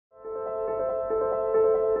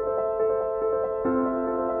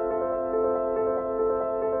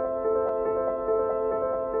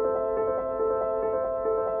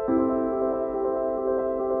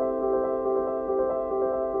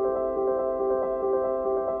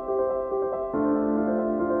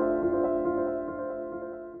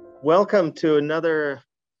Welcome to another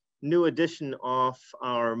new edition of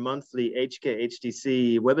our monthly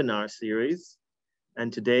HKHTC webinar series.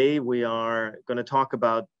 And today we are going to talk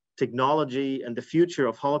about technology and the future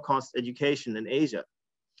of Holocaust education in Asia.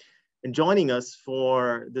 And joining us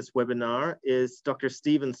for this webinar is Dr.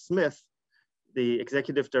 Stephen Smith, the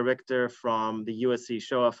Executive Director from the USC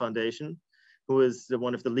Shoah Foundation, who is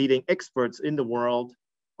one of the leading experts in the world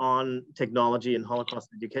on technology and Holocaust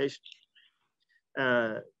education.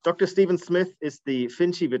 Dr. Stephen Smith is the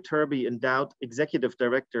Finci-Viterbi Endowed Executive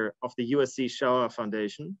Director of the USC Shoah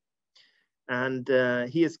Foundation. And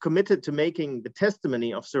he is committed to making the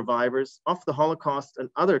testimony of survivors of the Holocaust and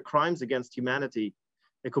other crimes against humanity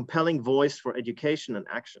a compelling voice for education and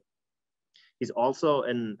action. He's also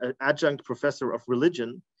an adjunct professor of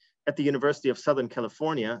religion at the University of Southern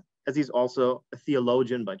California, as he's also a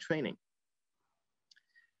theologian by training.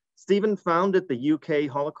 Stephen founded the UK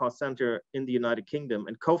Holocaust Center in the United Kingdom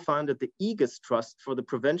and co-founded the Aegis Trust for the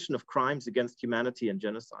Prevention of Crimes Against Humanity and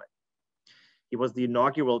Genocide. He was the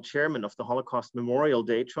inaugural chairman of the Holocaust Memorial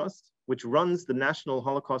Day Trust, which runs the National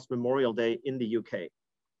Holocaust Memorial Day in the UK.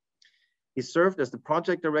 He served as the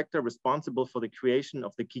project director responsible for the creation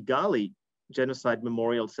of the Kigali Genocide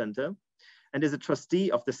Memorial Center and is a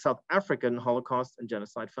trustee of the South African Holocaust and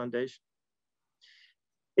Genocide Foundation.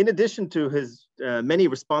 In addition to his many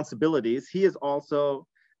responsibilities, he is also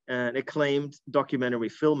an acclaimed documentary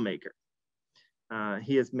filmmaker.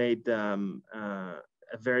 He has made a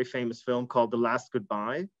very famous film called The Last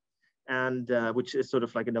Goodbye, and which is sort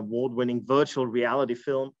of like an award-winning virtual reality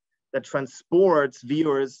film that transports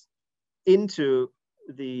viewers into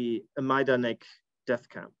the Majdanek death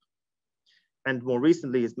camp. And more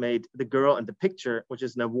recently, he's made The Girl and the Picture, which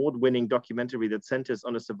is an award-winning documentary that centers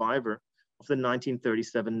on a survivor of the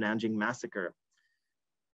 1937 Nanjing massacre.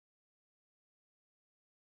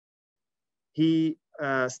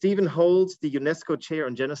 Stephen holds the UNESCO Chair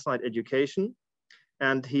on Genocide Education,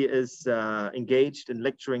 and he is engaged in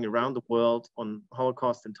lecturing around the world on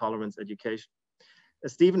Holocaust and tolerance education.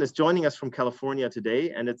 Stephen is joining us from California today,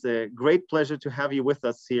 and it's a great pleasure to have you with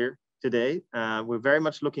us here today. We're very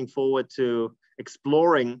much looking forward to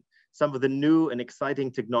exploring some of the new and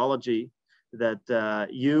exciting technology that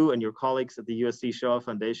you and your colleagues at the USC Shoah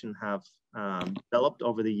Foundation have developed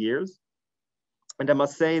over the years. And I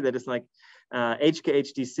must say that it's like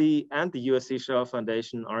HKHTC and the USC Shoah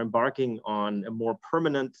Foundation are embarking on a more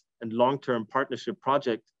permanent and long-term partnership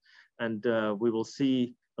project. And we will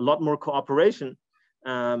see a lot more cooperation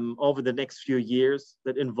over the next few years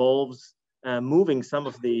that involves moving some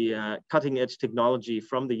of the cutting edge technology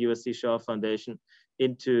from the USC Shoah Foundation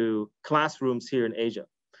into classrooms here in Asia.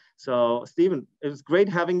 So, Stephen, it was great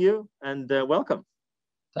having you, and welcome.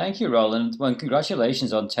 Thank you, Roland. Well,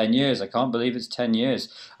 congratulations on 10 years. I can't believe it's 10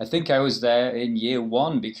 years. I think I was there in year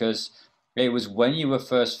one because it was when you were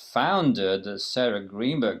first founded that Sarah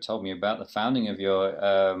Greenberg told me about the founding of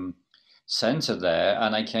your center there,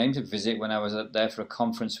 and I came to visit when I was up there for a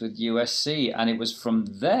conference with USC, and it was from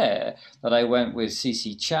there that I went with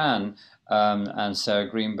CC Chan and Sarah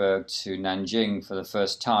Greenberg to Nanjing for the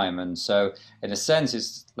first time. And so in a sense,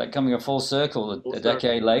 it's like coming a full circle a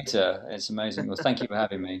decade later. It's amazing. Well, thank you for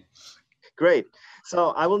having me. Great.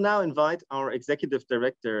 So I will now invite our Executive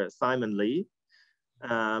Director, Simon Lee,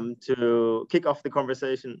 to kick off the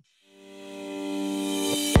conversation.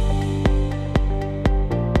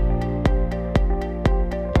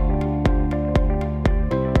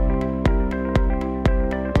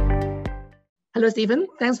 Hello, Stephen.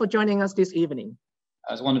 Thanks for joining us this evening.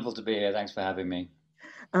 It's wonderful to be here. Thanks for having me.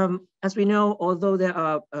 As we know, although there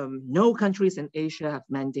are no countries in Asia have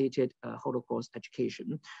mandated Holocaust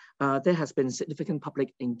education, there has been significant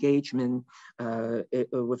public engagement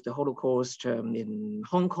with the Holocaust in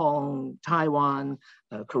Hong Kong, Taiwan,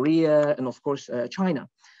 Korea, and of course, China.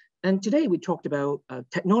 And today we talked about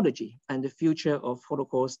technology, and the future of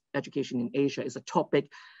Holocaust education in Asia is a topic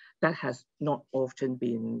that has not often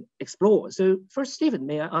been explored. So first, Stephen,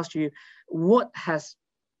 may I ask you, what has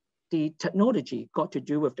the technology got to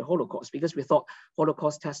do with the Holocaust? Because we thought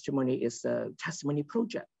Holocaust testimony is a testimony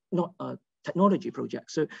project, not a technology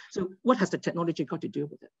project. So what has the technology got to do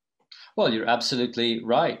with it? Well, you're absolutely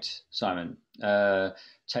right, Simon.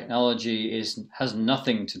 Technology has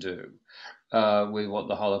nothing to do with what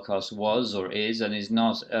the Holocaust was or is, and is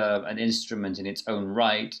not an instrument in its own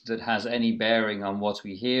right that has any bearing on what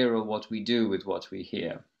we hear or what we do with what we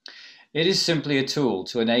hear. It is simply a tool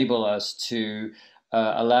to enable us to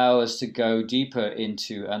allow us to go deeper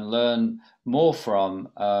into and learn more from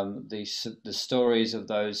the stories of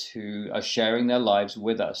those who are sharing their lives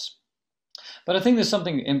with us. But I think there's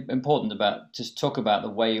something important about to talk about the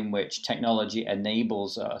way in which technology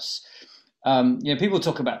enables us. People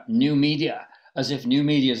talk about new media as if new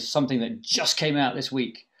media is something that just came out this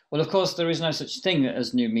week. Well, of course, there is no such thing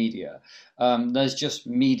as new media. There's just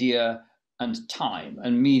media and time,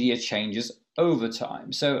 and media changes over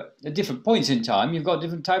time. So at different points in time, you've got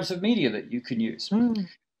different types of media that you can use. Mm.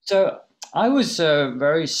 So I was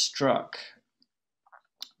very struck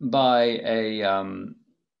by an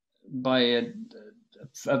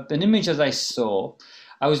image that I saw.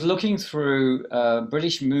 I was looking through a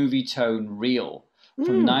British movie tone reel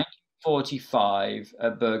from 1945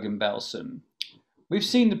 at Bergen-Belsen. We've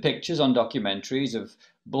seen the pictures on documentaries of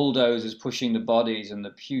bulldozers pushing the bodies and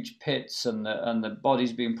the huge pits and the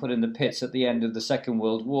bodies being put in the pits at the end of the Second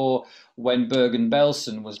World War when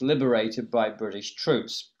Bergen-Belsen was liberated by British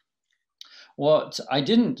troops. What I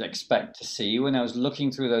didn't expect to see when I was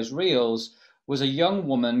looking through those reels was a young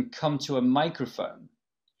woman come to a microphone.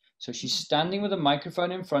 So she's standing with a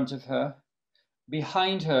microphone in front of her.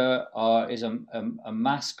 Behind her is a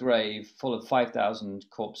mass grave full of 5,000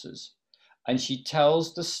 corpses. And she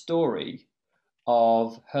tells the story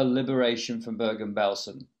of her liberation from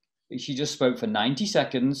Bergen-Belsen. She just spoke for 90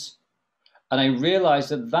 seconds. And I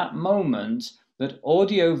realized at that moment that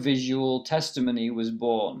audio-visual testimony was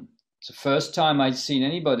born. It's the first time I'd seen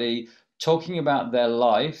anybody talking about their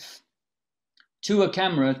life to a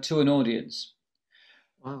camera, to an audience.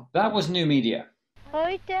 Wow. That was new media.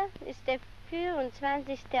 Heute ist der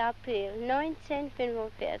 24. April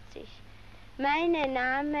 1945. Mein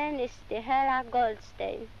Name ist Hella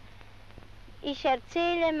Goldstein. Ich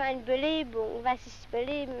erzähle meine Belebung, was ich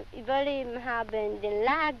überleben habe in den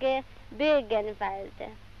Lager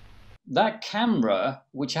Birkenwalde. That camera,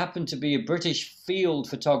 which happened to be a British field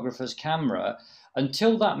photographer's camera,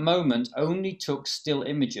 until that moment only took still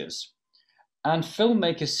images. And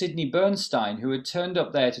filmmaker Sidney Bernstein, who had turned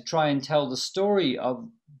up there to try and tell the story of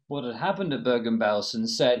what had happened at Bergen-Belsen,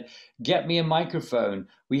 said, "Get me a microphone.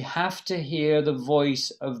 We have to hear the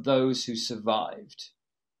voice of those who survived."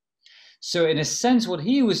 So in a sense, what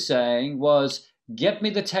he was saying was, get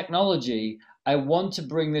me the technology. I want to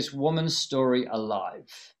bring this woman's story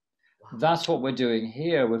alive. Wow. That's what we're doing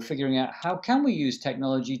here. We're figuring out how can we use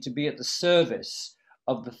technology to be at the service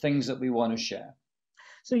of the things that we want to share.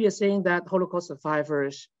 So you're saying that Holocaust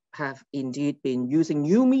survivors have indeed been using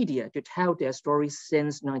new media to tell their stories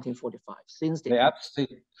since 1945, since they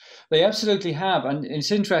absolutely have. And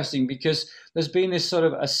it's interesting because there's been this sort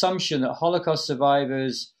of assumption that Holocaust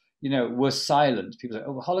survivors, were silent. People say,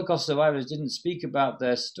 oh, Holocaust survivors didn't speak about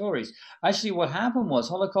their stories. Actually, what happened was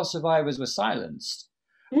Holocaust survivors were silenced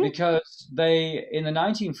because they, in the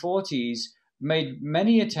 1940s, made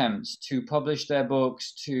many attempts to publish their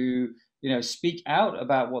books, to speak out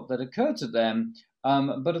about what had occurred to them.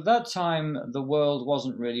 But at that time, the world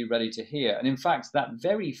wasn't really ready to hear. And in fact, that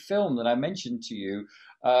very film that I mentioned to you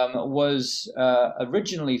was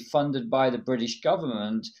originally funded by the British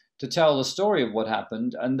government to tell the story of what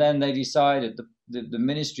happened. And then they decided, the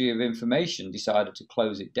Ministry of Information decided to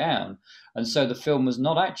close it down. And so the film was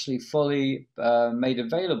not actually fully made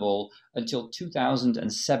available until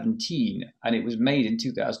 2017. And it was made in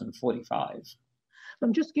 2045.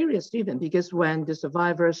 I'm just curious, Stephen, because when the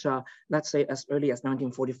survivors are, let's say, as early as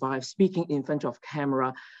 1945, speaking in front of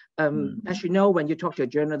camera, as you know, when you talk to a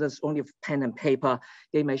journalist only with pen and paper,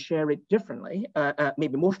 they may share it differently,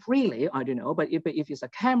 maybe more freely, I don't know. But if it's a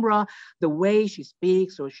camera, the way she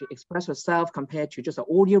speaks or she expresses herself compared to just an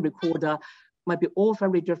audio recorder might be all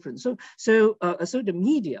very different. So the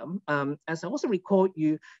medium, as I also recall,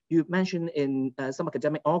 you mentioned in some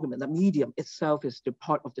academic argument, that medium itself is the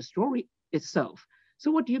part of the story itself. So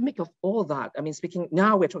what do you make of all that? I mean, speaking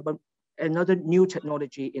now, we're talking about another new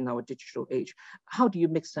technology in our digital age. How do you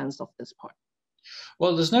make sense of this part?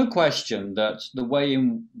 Well, there's no question that the way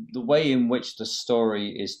in which the story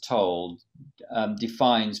is told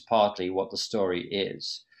defines partly what the story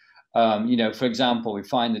is. For example, we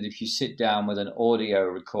find that if you sit down with an audio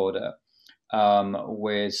recorder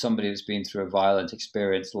with somebody that's been through a violent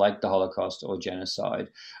experience like the Holocaust or genocide,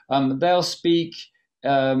 they'll speak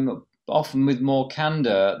often with more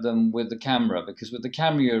candor than with the camera, because with the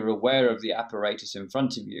camera you're aware of the apparatus in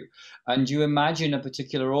front of you and you imagine a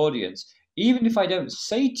particular audience. Even if I don't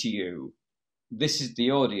say to you, this is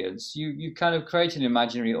the audience, you kind of create an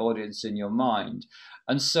imaginary audience in your mind.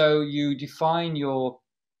 And so you kind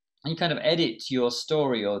of edit your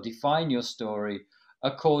story or define your story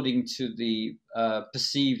according to the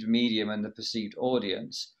perceived medium and the perceived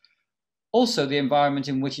audience. Also, the environment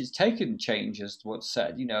in which it's taken changes what's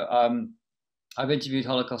said. I've interviewed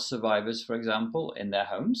Holocaust survivors, for example, in their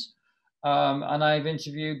homes. and I've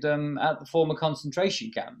interviewed them at the former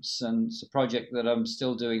concentration camps. And it's a project that I'm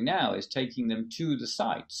still doing now, is taking them to the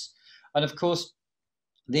sites. And of course,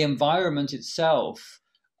 the environment itself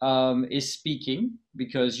is speaking,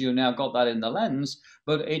 because you now got that in the lens,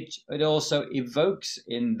 but it also evokes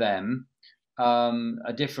in them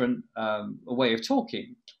a different way of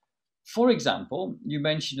talking. For example, you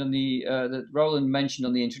mentioned that Roland mentioned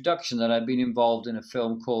on the introduction that I've been involved in a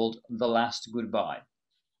film called The Last Goodbye.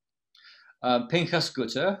 Pinchas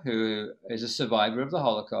Gutter, who is a survivor of the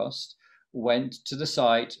Holocaust, went to the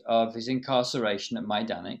site of his incarceration at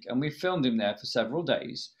Majdanek, and we filmed him there for several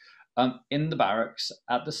days, in the barracks,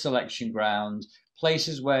 at the selection ground,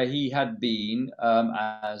 places where he had been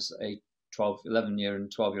as a 11-year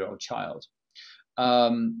and 12-year-old child.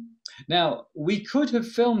 Now, we could have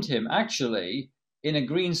filmed him actually in a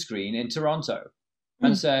green screen in Toronto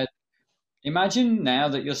and said, imagine now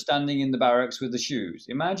that you're standing in the barracks with the shoes.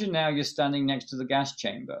 Imagine now you're standing next to the gas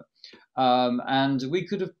chamber. And we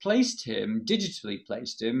could have digitally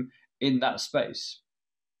placed him in that space.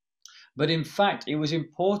 But in fact, it was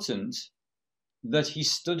important that he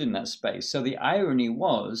stood in that space. So the irony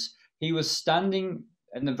was, he was standing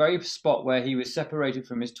in the very spot where he was separated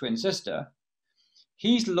from his twin sister.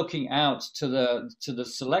 He's looking out to the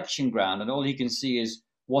selection ground, and all he can see is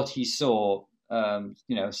what he saw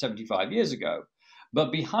 75 years ago.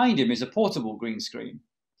 But behind him is a portable green screen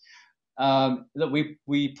that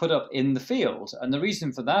we put up in the field. And the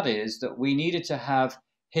reason for that is that we needed to have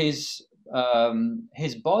his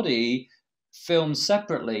body filmed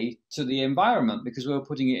separately to the environment, because we were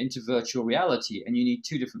putting it into virtual reality, and you need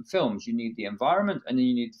two different films. You need the environment, and then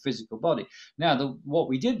you need the physical body. Now, what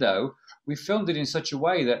we did, though, we filmed it in such a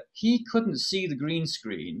way that he couldn't see the green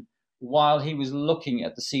screen while he was looking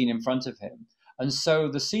at the scene in front of him. And so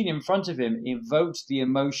the scene in front of him evoked the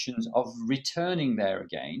emotions of returning there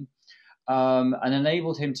again, and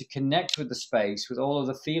enabled him to connect with the space, with all of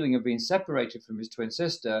the feeling of being separated from his twin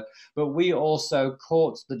sister. But we also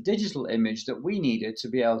caught the digital image that we needed to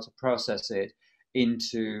be able to process it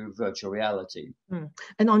into virtual reality.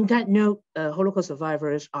 And on that note, Holocaust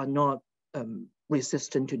survivors are not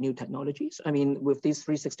resistant to new technologies. I mean, with this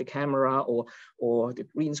 360 camera or the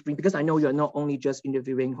green screen, because I know you're not only just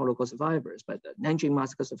interviewing Holocaust survivors, but the Nanjing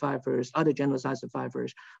massacre survivors, other genocide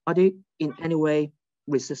survivors, are they in any way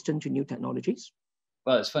resistant to new technologies?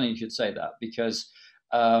 Well, it's funny you should say that, because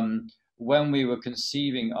when we were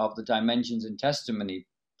conceiving of the Dimensions in Testimony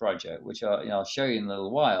project, which I'll show you in a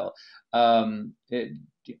little while,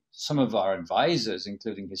 some of our advisors,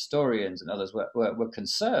 including historians and others, were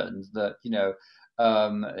concerned that,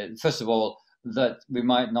 first of all, that we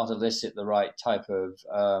might not elicit the right type of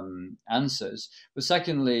answers, but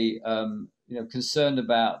secondly, concerned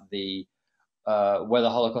about whether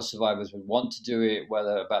Holocaust survivors would want to do it,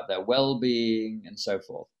 whether about their well-being and so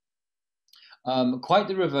forth. Quite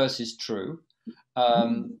the reverse is true.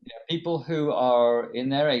 People who are in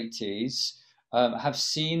their 80s have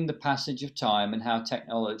seen the passage of time and how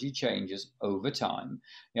technology changes over time.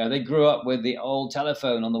 They grew up with the old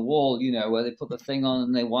telephone on the wall, where they put the thing on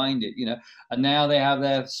and they wind it, and now they have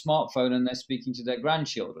their smartphone and they're speaking to their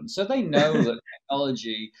grandchildren. So they know that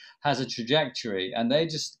technology has a trajectory, and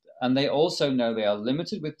they also know they are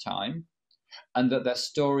limited with time, and that their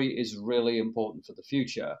story is really important for the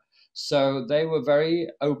future. So they were very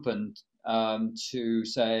open to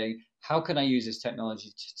saying, how can I use this technology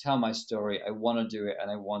to tell my story? I want to do it, and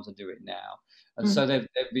I want to do it now. And so they've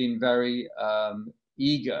been very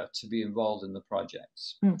eager to be involved in the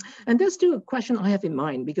projects. And there's still a question I have in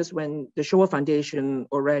mind, because when the Shoah Foundation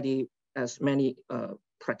already, as many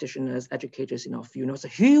practitioners, educators in our field, it's a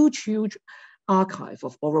huge archive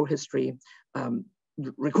of oral history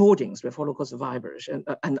recordings with Holocaust survivors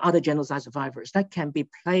and other genocide survivors that can be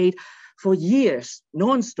played for years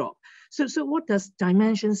non-stop. So what does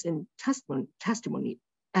Dimensions in Testimony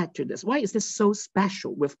add to this? Why is this so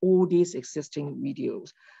special with all these existing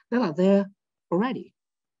videos that are there already?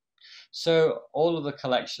 So all of the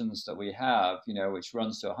collections that we have, which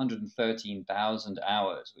runs to 113,000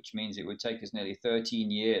 hours, which means it would take us nearly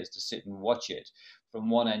 13 years to sit and watch it from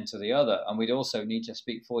one end to the other. And we'd also need to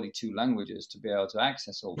speak 42 languages to be able to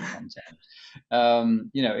access all the content,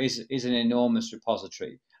 is an enormous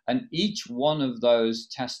repository. And each one of those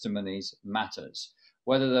testimonies matters.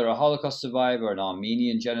 Whether they're a Holocaust survivor, an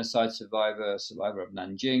Armenian genocide survivor, a survivor of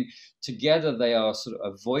Nanjing, together they are sort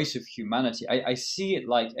of a voice of humanity. I see it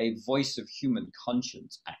like a voice of human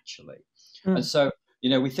conscience, actually. And so,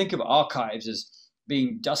 we think of archives as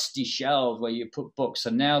being dusty shelves where you put books,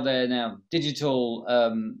 and now they're digital,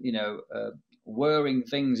 whirring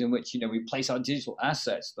things in which, we place our digital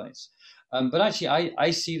assets. But actually,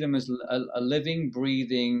 I see them as a living,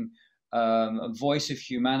 breathing voice of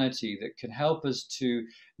humanity that can help us to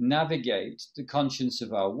navigate the conscience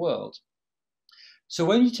of our world. So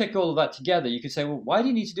when you take all of that together, you could say, well, why do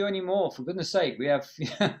you need to do any more? For goodness sake, we have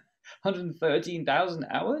 113,000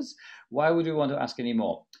 hours. Why would we want to ask any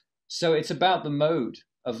more? So it's about the mode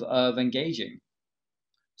of engaging.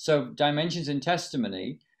 So dimensions in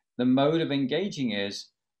testimony, the mode of engaging is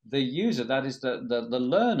the user, that is the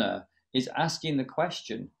learner, is asking the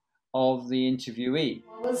question of the interviewee.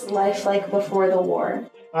 What was life like before the war?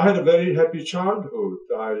 I had a very happy childhood.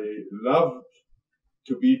 I loved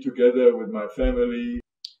to be together with my family.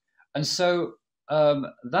 And so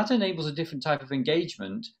that enables a different type of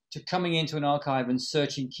engagement to coming into an archive and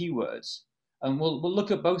searching keywords. And we'll look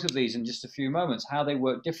at both of these in just a few moments, how they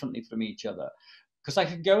work differently from each other. Because I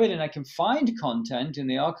could go in and I can find content in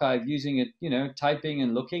the archive using it, you know, typing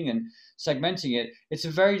and looking and segmenting it. It's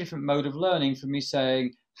a very different mode of learning from me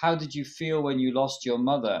saying, how did you feel when you lost your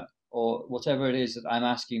mother? Or whatever it is that I'm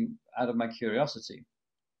asking out of my curiosity.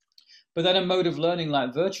 But then a mode of learning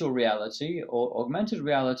like virtual reality or augmented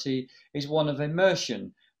reality is one of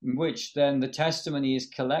immersion, in which then the testimony is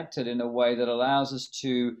collected in a way that allows us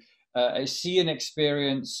to see and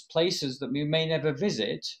experience places that we may never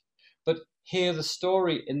visit, but hear the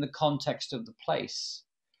story in the context of the place.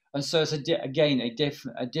 And so it's, again, a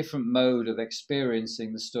different mode of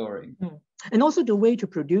experiencing the story. And also the way to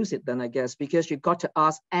produce it then, I guess, because you've got to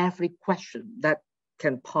ask every question that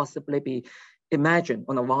can possibly be imagined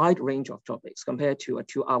on a wide range of topics compared to a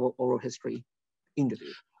 2-hour oral history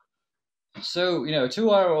interview. So, you know, a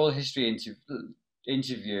 2-hour oral history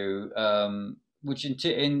interview, which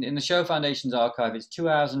in the Shoah Foundation's archive, it's 2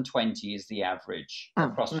 hours and 20 is the average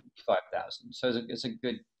across 55,000. So it's a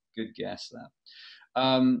good guess there.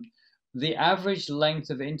 The average length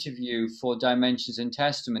of interview for Dimensions in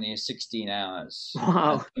Testimony is 16 hours.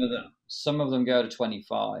 Wow. Some of them go to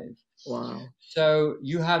 25. Wow. So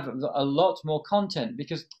you have a lot more content,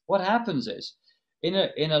 because what happens is in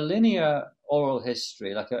a linear oral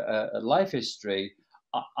history, like a life history,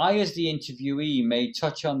 I as the interviewee may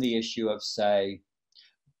touch on the issue of, say,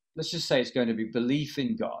 let's just say it's going to be belief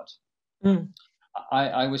in God.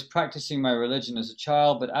 I was practicing my religion as a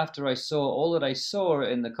child, but after I saw all that I saw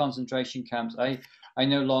in the concentration camps, I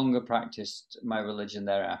no longer practiced my religion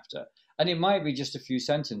thereafter. And it might be just a few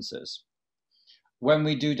sentences. When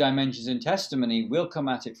we do Dimensions in Testimony, we'll come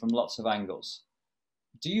at it from lots of angles.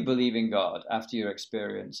 Do you believe in God after your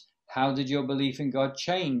experience? How did your belief in God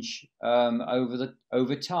change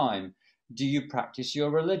over time? Do you practice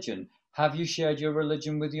your religion? Have you shared your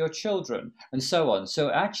religion with your children? And so on.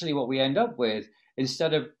 So actually what we end up with,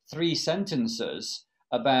 instead of 3 sentences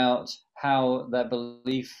about how their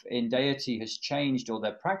belief in deity has changed or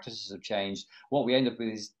their practices have changed, what we end up with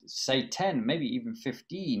is, say, 10, maybe even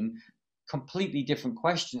 15 completely different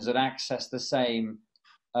questions that access the same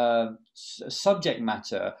subject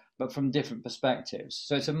matter, but from different perspectives.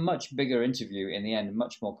 So it's a much bigger interview in the end,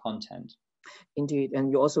 much more content. Indeed,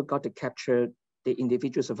 and you also got to capture the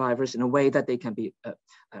individual survivors in a way that they can be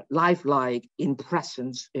lifelike in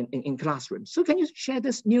presence in classrooms. So can you share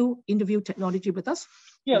this new interview technology with us?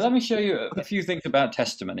 Yeah, let me show you a few things about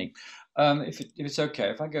testimony. If it's okay,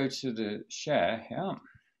 if I go to the share here.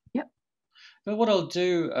 Yeah. But what I'll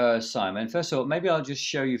do, Simon, first of all, maybe I'll just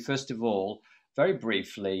show you, first of all, very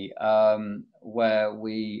briefly, where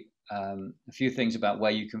a few things about where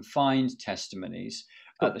you can find testimonies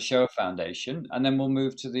at the Shoah Foundation, and then we'll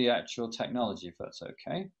move to the actual technology, if that's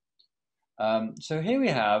okay. So here we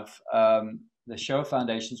have the Shoah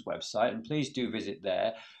Foundation's website, and please do visit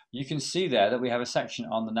there. You can see there that we have a section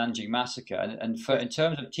on the Nanjing Massacre, and in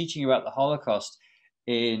terms of teaching about the Holocaust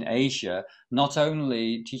in Asia, not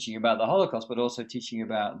only teaching about the Holocaust, but also teaching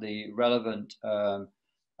about the relevant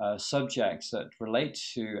subjects that relate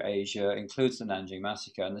to Asia, includes the Nanjing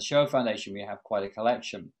Massacre. And the Shoah Foundation, we have quite a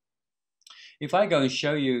collection. If I go and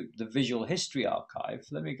show you the Visual History Archive,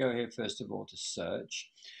 let me go here first of all to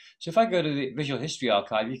search. So if I go to the Visual History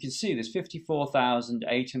Archive, you can see there's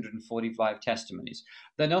 54,845 testimonies.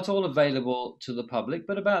 They're not all available to the public,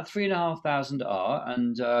 but about 3,500 are,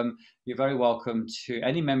 and you're very welcome to,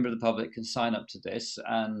 any member of the public can sign up to this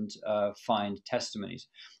and find testimonies.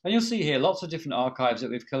 And you'll see here lots of different archives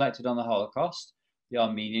that we've collected on the Holocaust, the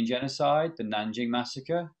Armenian genocide, the Nanjing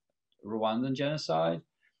Massacre, Rwandan genocide.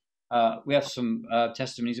 We have some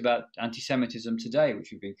testimonies about anti-Semitism today,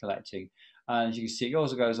 which we've been collecting. And as you can see, it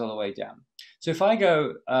also goes all the way down. So if I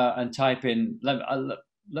go and type in,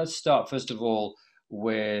 let's start first of all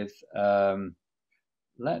with,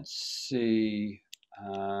 let's see,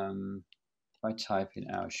 if I type in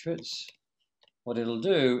Auschwitz. what it'll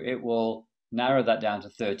do, it will narrow that down to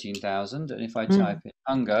 13,000. And if I type in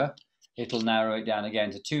hunger, it'll narrow it down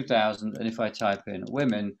again to 2,000. And if I type in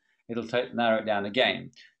women, it'll narrow it down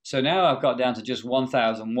again. So now I've got down to just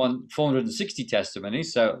 1,460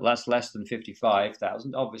 testimonies. So that's less than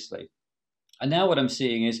 55,000, obviously. And now what I'm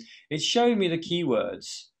seeing is it's showing me the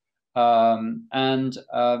keywords. And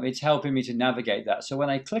it's helping me to navigate that. So when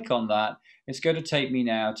I click on that, it's going to take me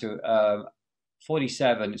now to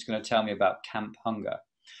 47. It's going to tell me about camp hunger.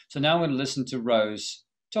 So now I'm going to listen to Rose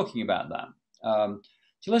talking about that.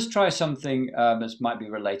 So let's try something that might be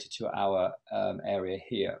related to our area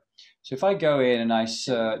here. So if I go in and I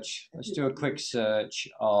search, let's do a quick search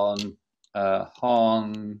on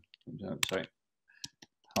Hong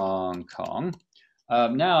Kong.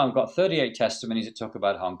 Now I've got 38 testimonies that talk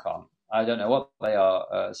about Hong Kong. I don't know what they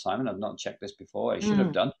are, Simon. I've not checked this before. I should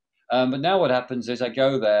have done. But now what happens is I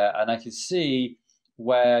go there and I can see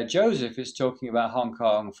where Joseph is talking about Hong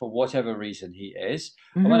Kong for whatever reason he is.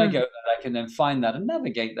 And when I go there, I can then find that and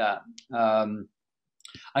navigate that.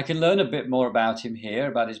 I can learn a bit more about him here,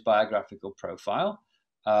 about his biographical profile,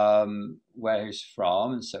 where he's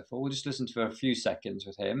from and so forth. We'll just listen for a few seconds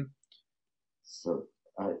with him. So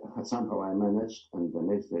somehow I managed, and the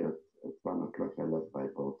next day at 1 o'clock I left by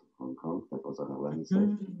boat to Hong Kong. That was on a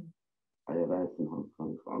Wednesday. I arrived in Hong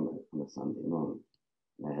Kong on a Sunday morning.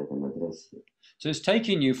 I had an address here. So it's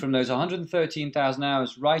taking you from those 113,000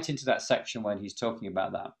 hours right into that section when he's talking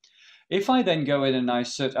about that. If I then go in and I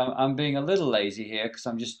search, I'm being a little lazy here because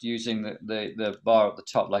I'm just using the bar at the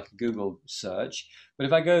top like a Google search. But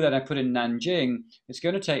if I go there and I put in Nanjing, it's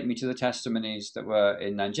going to take me to the testimonies that were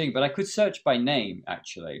in Nanjing. But I could search by name,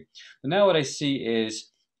 actually. But now what I see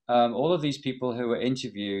is all of these people who were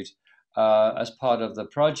interviewed as part of the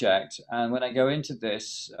project. And when I go into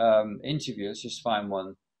this interview, let's just find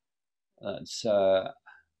one. That's here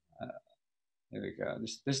we go.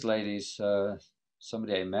 This lady's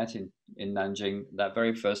somebody I met in Nanjing that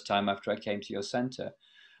very first time after I came to your center.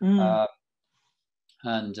 So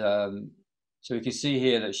you can see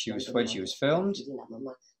here that she was when she was filmed.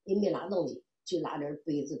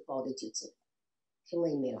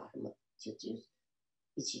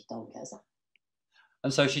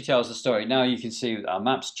 And so she tells the story. Now you can see that our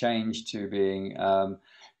maps changed to being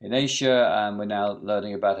in Asia, and we're now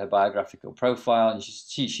learning about her biographical profile. And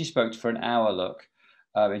she spoke for an hour, look,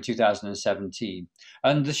 in 2017.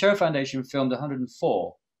 And the Shoah Foundation filmed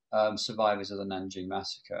 104 survivors of the Nanjing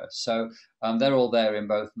massacre. So they're all there in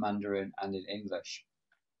both Mandarin and in English.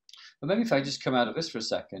 But maybe if I just come out of this for a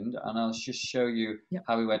second, and I'll just show you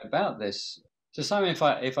how we went about this. So Simon, if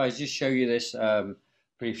I just show you this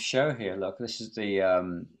brief show here, look, this is the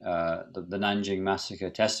Nanjing massacre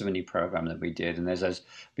testimony program that we did, and there's those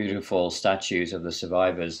beautiful statues of the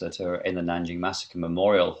survivors that are in the Nanjing massacre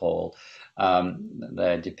memorial hall.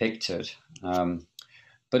 They're depicted.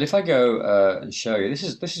 But if I go and show you,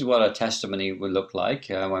 this is what a testimony would look like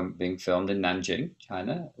when being filmed in Nanjing,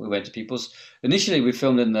 China. We went to people's. Initially, we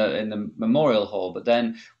filmed in the memorial hall, but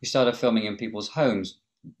then we started filming in people's homes.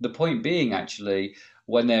 The point being, actually,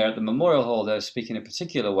 when they're at the memorial hall, they're speaking a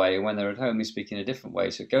particular way, and when they're at home, they speak in a different way.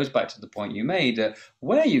 So it goes back to the point you made.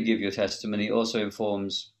 Where you give your testimony also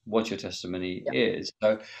informs what your testimony is.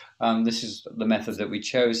 So this is the method that we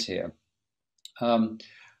chose here.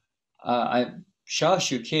 Shah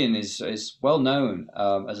Shukin is well known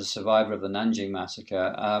as a survivor of the Nanjing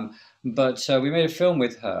massacre, but we made a film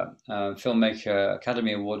with her, filmmaker,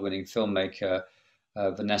 Academy Award-winning filmmaker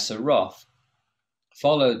Vanessa Roth.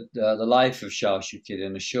 Followed the life of Shah Shukin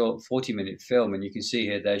in a short 40-minute film, and you can see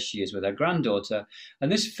here there she is with her granddaughter. And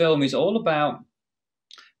this film is all about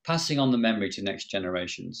passing on the memory to next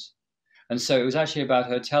generations. And so it was actually about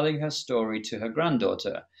her telling her story to her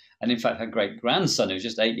granddaughter. And in fact, her great-grandson, who's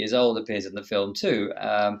just 8 years old, appears in the film too,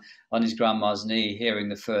 on his grandma's knee, hearing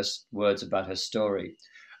the first words about her story.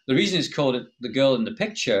 The reason it's called The Girl in the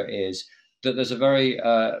Picture is that there's a very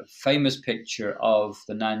famous picture of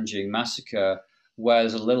the Nanjing massacre where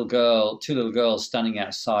there's a little girl, two little girls standing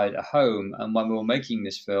outside a home. And when we were making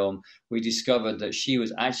this film, we discovered that she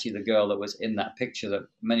was actually the girl that was in that picture that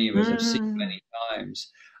many of us have seen many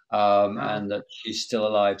times, and that she's still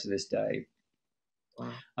alive to this day.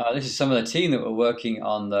 Wow. This is some of the team that were working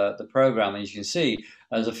on the program, and you can see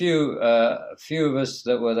there's a few of us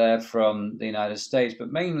that were there from the United States,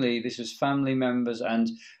 but mainly this was family members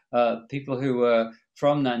and people who were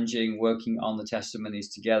from Nanjing working on the testimonies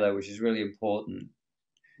together, which is really important.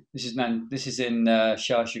 This is in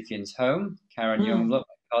Shah Shukin's home. Karen Youngblood,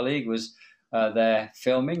 my colleague, was there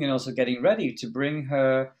filming and also getting ready to bring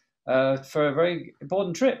her for a very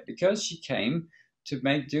important trip, because she came to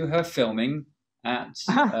do her filming at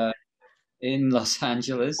in Los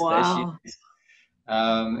Angeles. Wow. There she is,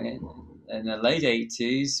 in the late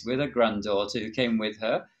 80s with her granddaughter who came with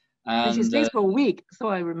her. And she stays for a week. So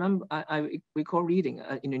I remember, I recall reading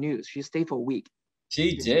in the news, she stayed for a week.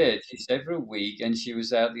 She did. She stayed for a week, and she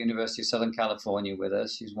was at the University of Southern California with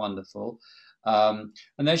us. She's wonderful. And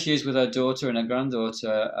there she is with her daughter and her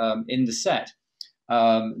granddaughter in the set.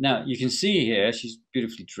 Now you can see here she's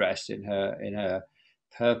beautifully dressed in her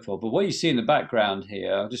purple. But what you see in the background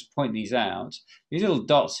here, I'll just point these out. These little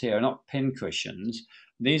dots here are not pin cushions.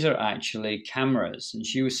 These are actually cameras, and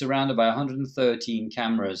she was surrounded by 113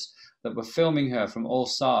 cameras that were filming her from all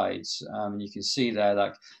sides. You can see there,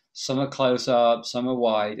 like, some are close up, some are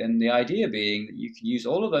wide, and the idea being that you can use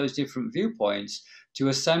all of those different viewpoints to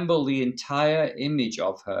assemble the entire image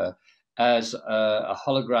of her as a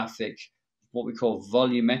holographic, what we call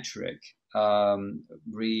volumetric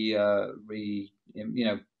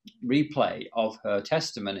replay of her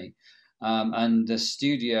testimony. And the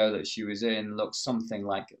studio that she was in looks something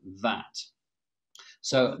like that.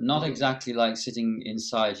 So not exactly like sitting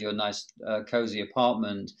inside your nice cozy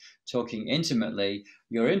apartment talking intimately.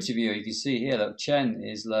 Your interviewer, you can see here that Chen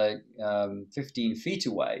is like 15 feet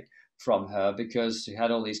away from her because she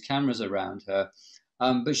had all these cameras around her.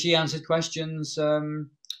 But she answered questions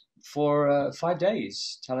for 5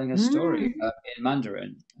 days, telling her story in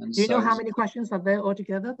Mandarin. And do you know how many questions are there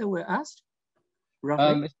altogether that were asked?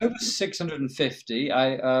 Roughly? It's over 650.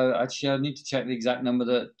 Actually, I need to check the exact number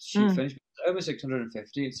that she finished. Over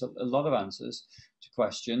 650. It's a lot of answers to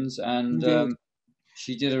questions, and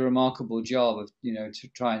she did a remarkable job of,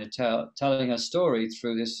 trying to telling her story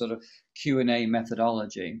through this sort of Q&A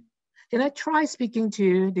methodology. Can I try speaking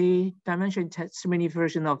to the Dimension Testimony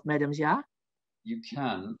version of Madame Xia? You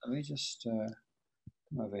can. Let me just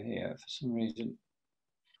come over here. For some reason,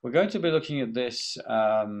 we're going to be looking at this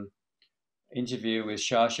interview with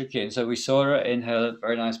Xia Shuqin. So we saw her in her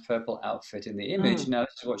very nice purple outfit in the image. Now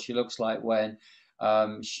this is what she looks like when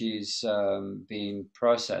she's being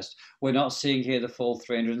processed. We're not seeing here the full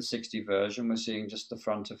 360 version. We're seeing just the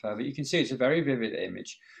front of her, but you can see it's a very vivid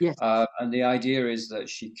image. Yes. And the idea is that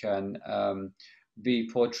she can be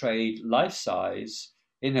portrayed life-size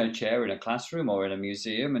in her chair in a classroom or in a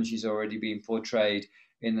museum, and she's already been portrayed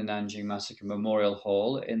in the Nanjing Massacre Memorial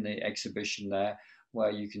Hall in the exhibition there,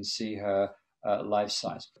 where you can see her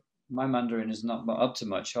life-size. My Mandarin is not up to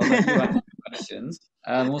much. I'll let you answer questions,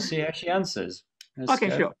 and we'll see how she answers.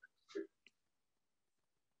 Okay, sure.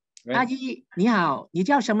 阿姨你好，你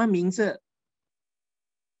叫什么名字？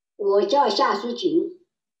我叫夏淑琴。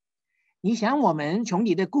你想我们从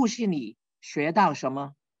你的故事里学到什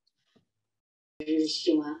么？就是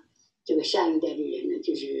希望这个下一代的人呢，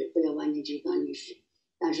就是不要忘记这段历史，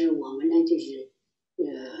但是我们呢，就是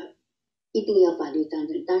一定要反对战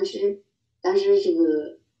争。但是这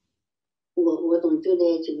个我总觉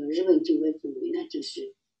得这个日本军国主义呢，就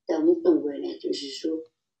是在我们中国呢，就是说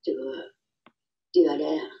这个带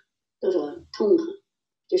来多少痛恨。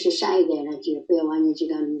就是上一代呢，就不要忘记这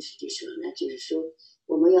段历史的时候呢，就是说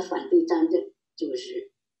我们要反对战争，就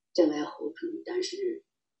是珍爱和平，但是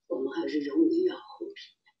我们还是永远要和平。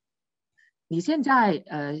你现在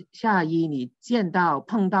夏一，你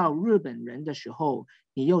碰到日本人的时候，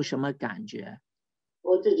你有什么感觉？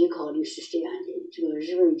我自己考虑是这样的，这个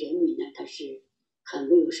日本人民呢，他是很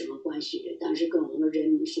没有什么关系的，但是跟我们人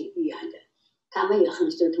民是一样的，他们也很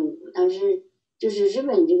受痛苦，但是就是日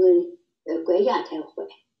本这个国家太坏。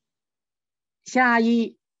夏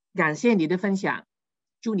一，感谢你的分享，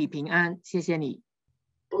祝你平安，谢谢你。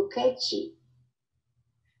不客气。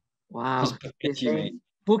Wow.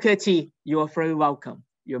不客气. You are very welcome.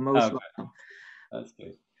 You're most welcome. That's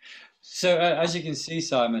good. So as you can see,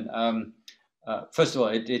 Simon, first of all,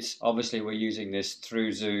 it's obviously we're using this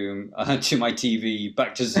through Zoom to my TV,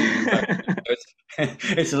 back to Zoom.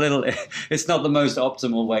 It's not the most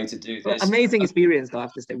optimal way to do this. Amazing experience, though, I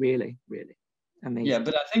have to say, really, really. Amazing. Yeah,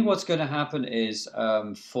 but I think what's going to happen is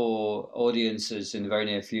for audiences in the very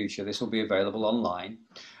near future, this will be available online.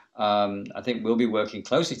 I think we'll be working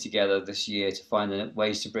closely together this year to find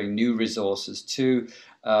ways to bring new resources to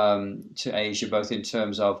Asia, both in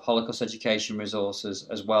terms of Holocaust education resources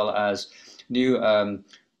as well as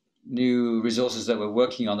new resources that we're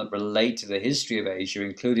working on that relate to the history of Asia,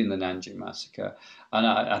 including the Nanjing Massacre. And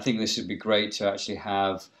I think this would be great to actually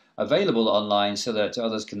have available online so that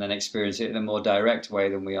others can then experience it in a more direct way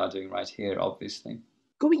than we are doing right here, obviously.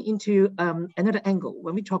 Going into another angle,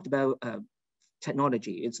 when we talked about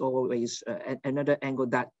technology. It's always another angle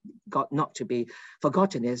that got not to be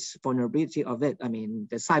forgotten is vulnerability of it. I mean,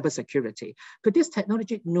 the cybersecurity. Could this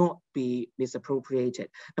technology not be misappropriated?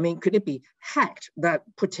 I mean, could it be hacked, that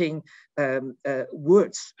putting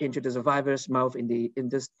words into the survivor's mouth in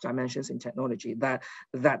this dimensions in technology, that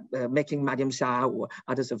making Madam Shah or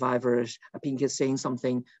other survivors Pinky saying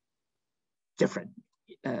something different?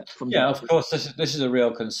 Yeah, of course, this is a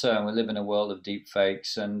real concern. We live in a world of deep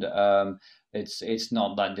fakes, and it's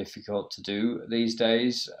not that difficult to do these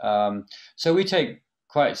days. So we take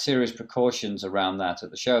quite serious precautions around that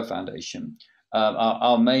at the Shoah Foundation.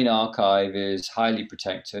 Our main archive is highly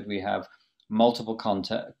protected. We have multiple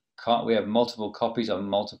copies on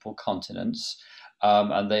multiple continents,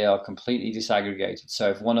 and they are completely disaggregated.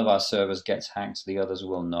 So if one of our servers gets hacked, the others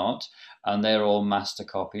will not, and they're all master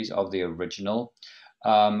copies of the original.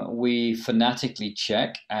 We fanatically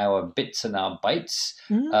check our bits and our bytes.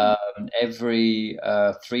 Every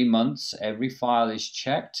 3 months, every file is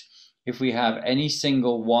checked. If we have any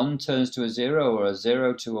single 1 turns to a 0 or a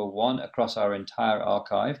 0 to a 1 across our entire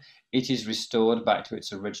archive, it is restored back to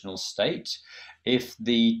its original state. If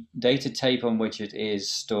the data tape on which it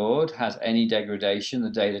is stored has any degradation, the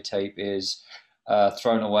data tape is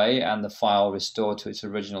thrown away and the file restored to its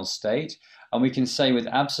original state. And we can say with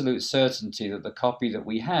absolute certainty that the copy that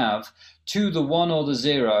we have to the 1 or the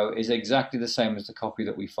 0 is exactly the same as the copy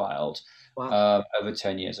that we filed over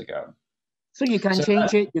 10 years ago. So you can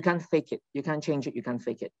change it, you can fake it. You can change it, you can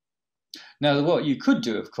fake it. Now, what you could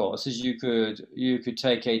do, of course, is you could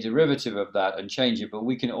take a derivative of that and change it, but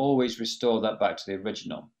we can always restore that back to the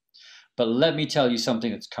original. But let me tell you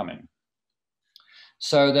something that's coming.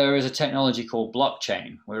 So there is a technology called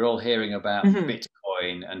blockchain. We're all hearing about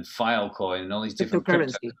Bitcoin and Filecoin and all these different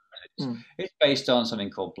cryptocurrencies. It's based on something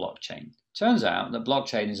called blockchain. Turns out that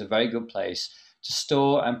blockchain is a very good place to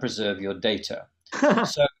store and preserve your data.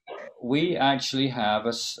 So we actually have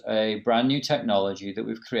a brand new technology that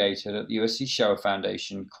we've created at the USC Shoah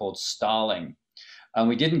Foundation called Starling. And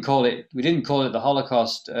we didn't call it the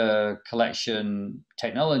Holocaust collection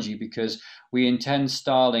technology because we intend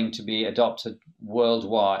Starling to be adopted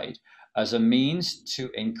worldwide as a means to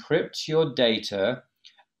encrypt your data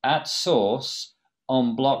at source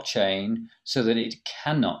on blockchain so that it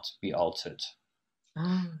cannot be altered.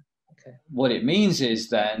 Okay. What it means is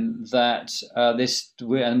then that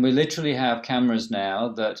we literally have cameras now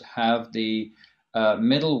that have the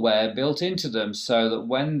middleware built into them so that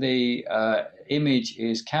when the image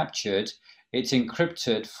is captured, it's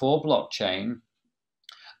encrypted for blockchain.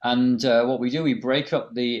 And what we do, we break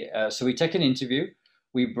up so we take an interview,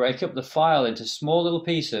 we break up the file into small little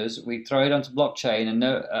pieces, we throw it onto blockchain, and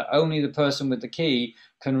only the person with the key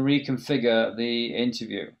can reconfigure the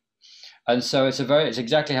interview. And so it's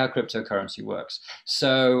exactly how cryptocurrency works.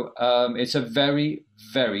 So it's a very,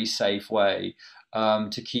 very safe way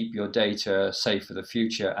to keep your data safe for the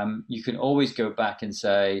future. And you can always go back and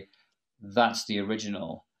say, that's the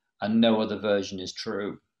original, and no other version is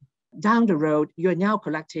true. Down the road, you're now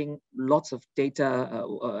collecting lots of data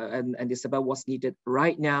and it's about what's needed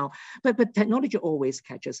right now. But technology always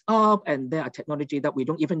catches up, and there are technology that we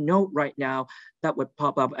don't even know right now that would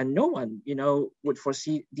pop up, and no one, would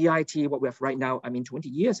foresee DIT, what we have right now, 20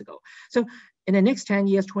 years ago. So in the next 10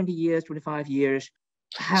 years, 20 years, 25 years,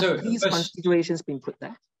 have these considerations been put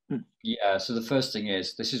there? Yeah, so the first thing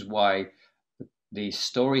is, this is why the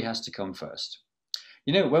story has to come first.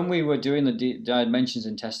 When we were doing the Dimensions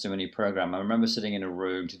in Testimony program, I remember sitting in a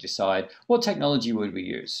room to decide what technology would we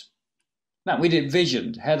use. Now, we'd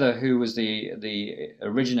envisioned, Heather, who was the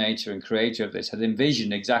originator and creator of this, had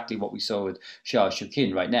envisioned exactly what we saw with Shah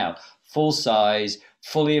Shukin right now. Full size,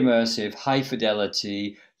 fully immersive, high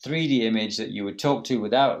fidelity, 3D image that you would talk to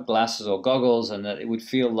without glasses or goggles, and that it would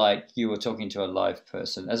feel like you were talking to a live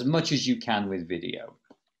person, as much as you can with video.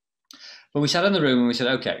 But we sat in the room and we said,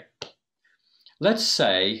 okay, let's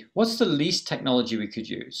say, what's the least technology we could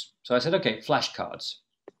use? So I said, okay, flashcards.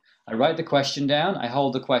 I write the question down, I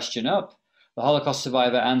hold the question up, the Holocaust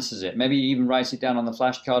survivor answers it, maybe even writes it down on the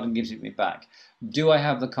flashcard and gives it me back. Do I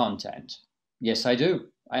have the content? Yes, I do.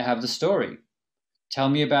 I have the story. Tell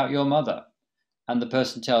me about your mother. And the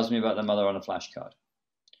person tells me about the mother on a flashcard.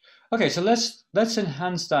 Okay, so let's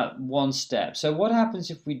enhance that one step. So what happens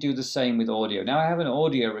if we do the same with audio? Now I have an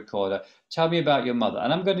audio recorder. Tell me about your mother.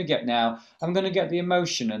 And I'm going to get the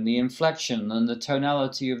emotion and the inflection and the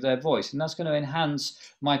tonality of their voice. And that's going to enhance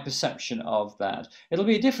my perception of that. It'll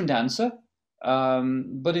be a different answer,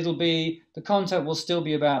 but the content will still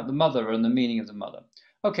be about the mother and the meaning of the mother.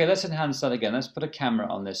 Okay, let's enhance that again. Let's put a camera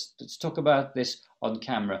on this. Let's talk about this on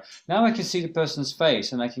camera. Now I can see the person's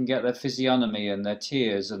face and I can get their physiognomy and their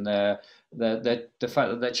tears and their the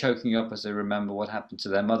fact that they're choking up as they remember what happened to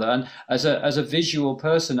their mother. And as a visual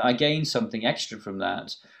person, I gain something extra from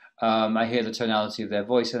that. I hear the tonality of their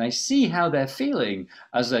voice, and I see how they're feeling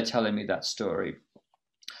as they're telling me that story.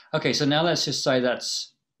 Okay, so now let's just say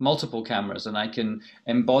that's multiple cameras, and I can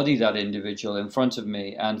embody that individual in front of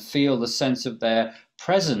me and feel the sense of their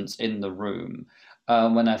presence in the room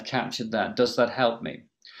when I've captured that. Does that help me?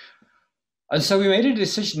 And so we made a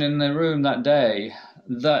decision in the room that day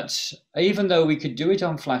that even though we could do it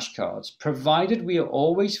on flashcards, provided we are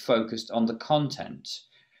always focused on the content,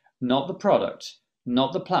 not the product,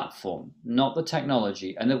 not the platform, not the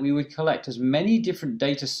technology, and that we would collect as many different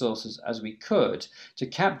data sources as we could to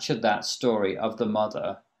capture that story of the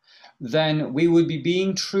mother, then we would be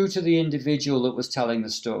being true to the individual that was telling the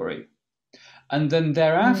story. And then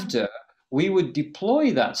thereafter, we would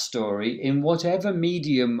deploy that story in whatever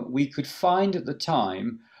medium we could find at the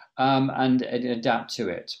time and adapt to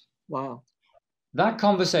it. Wow. That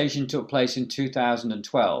conversation took place in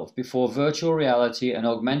 2012, before virtual reality and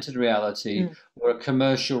augmented reality were a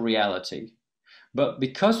commercial reality. But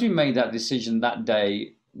because we made that decision that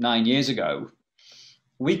day 9 years ago,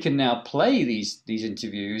 we can now play these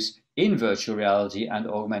interviews in virtual reality and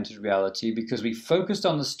augmented reality because we focused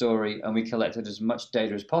on the story and we collected as much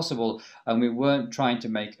data as possible, and we weren't trying to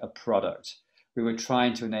make a product. We were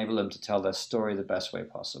trying to enable them to tell their story the best way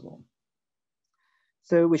possible.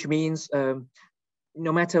 So which means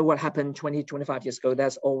no matter what happened 20, 25 years ago,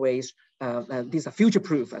 there's always, these are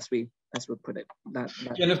future-proof, as we put it. Yeah,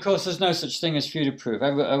 and of course, there's no such thing as future-proof.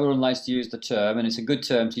 Everyone likes to use the term, and it's a good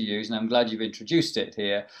term to use, and I'm glad you've introduced it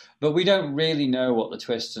here. But we don't really know what the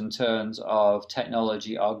twists and turns of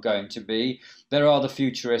technology are going to be. There are the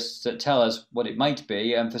futurists that tell us what it might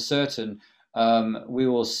be, and for certain, we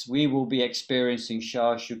will be experiencing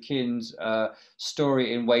Shah Shukin's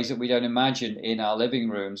story in ways that we don't imagine in our living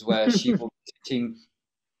rooms, where she will be sitting,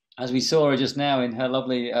 as we saw her just now in her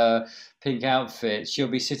lovely pink outfit. She'll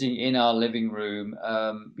be sitting in our living room,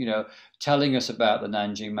 telling us about the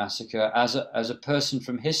Nanjing massacre as a person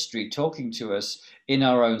from history, talking to us in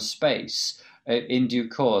our own space in due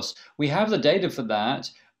course. We have the data for that.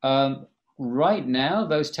 Right now,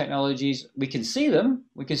 those technologies, we can see them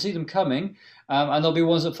coming, and there'll be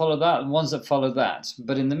ones that follow that and ones that follow that.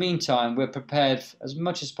 But in the meantime, we're prepared as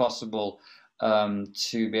much as possible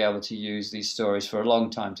to be able to use these stories for a long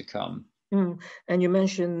time to come. And you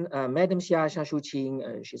mentioned Madam Xia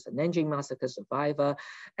Shuqing, she's a Nanjing massacre survivor.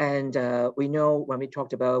 And we know when we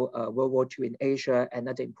talked about World War II in Asia,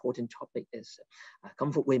 another important topic is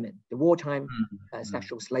comfort women, the wartime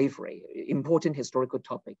sexual slavery, important historical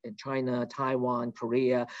topic in China, Taiwan,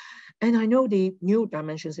 Korea. And I know the New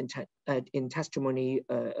Dimensions in Testimony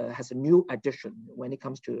has a new addition when it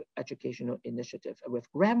comes to educational initiative with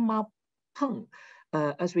Grandma Peng.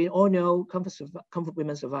 As we all know, comfort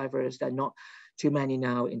women survivors, there are not too many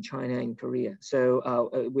now in China and Korea. So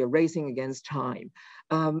we're racing against time.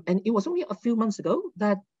 And it was only a few months ago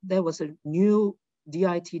that there was a new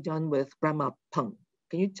DIT done with Grandma Peng.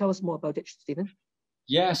 Can you tell us more about it, Stephen?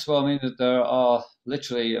 Yes, well, I mean, there are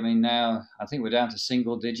literally, now I think we're down to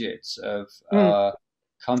single digits of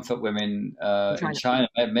comfort women in China,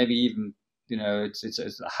 maybe even, it's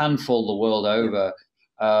a handful the world over.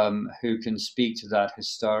 Who can speak to that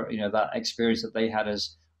that experience that they had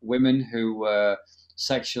as women who were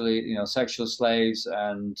sexual slaves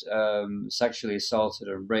and sexually assaulted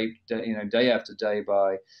and raped, day after day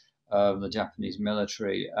by the Japanese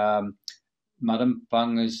military. Madam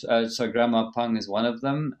Peng Grandma Peng is one of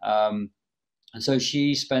them, and so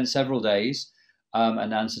she spent several days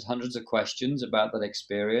and answered hundreds of questions about that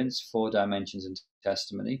experience, 4 dimensions in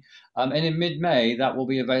testimony. And in mid-May, that will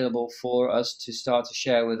be available for us to start to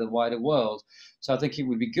share with the wider world. So I think it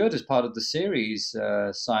would be good as part of the series,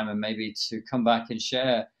 Simon, maybe to come back and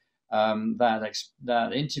share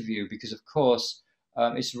that interview, because of course,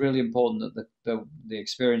 it's really important that the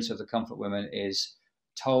experience of the comfort women is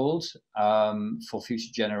told for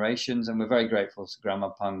future generations. And we're very grateful to Grandma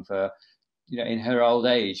Peng for, in her old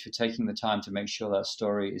age, for taking the time to make sure that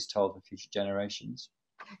story is told for future generations.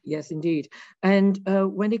 Yes, indeed. And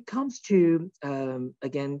when it comes to,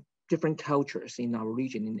 again, different cultures in our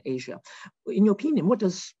region in Asia, in your opinion,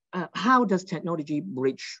 how does technology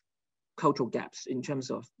bridge cultural gaps in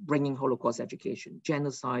terms of bringing Holocaust education,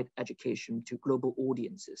 genocide education to global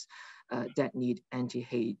audiences that need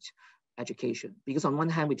anti-hate education? Because on one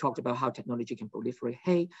hand, we talked about how technology can proliferate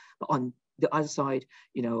hate, but on the other side,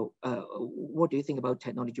 what do you think about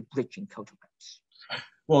technology bridging cultural gaps?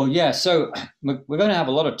 Well, yeah, so we're going to have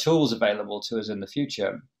a lot of tools available to us in the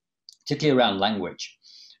future, particularly around language.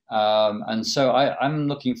 And so I'm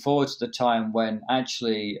looking forward to the time when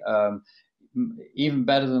actually even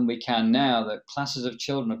better than we can now, that classes of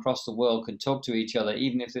children across the world can talk to each other,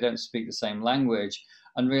 even if they don't speak the same language,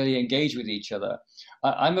 and really engage with each other.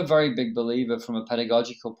 I'm a very big believer from a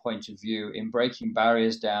pedagogical point of view in breaking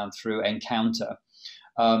barriers down through encounter.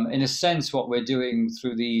 In a sense, what we're doing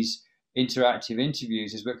through these interactive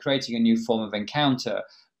interviews is we're creating a new form of encounter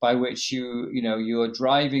by which you are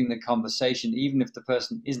driving the conversation, even if the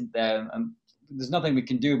person isn't there. And there's nothing we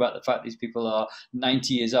can do about the fact these people are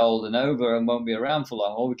 90 years old and over and won't be around for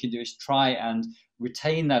long. All we can do is try and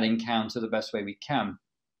retain that encounter the best way we can.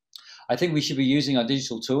 I think we should be using our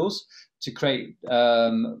digital tools to create,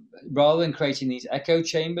 rather than creating these echo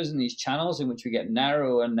chambers and these channels in which we get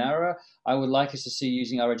narrower and narrower, I would like us to see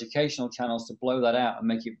using our educational channels to blow that out and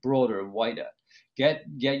make it broader and wider. Get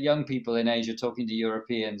young people in Asia talking to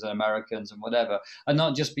Europeans and Americans and whatever, and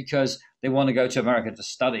not just because they want to go to America to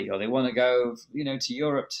study or they want to go, to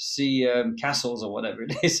Europe to see castles or whatever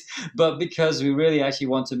it is, but because we really actually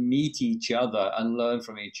want to meet each other and learn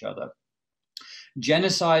from each other.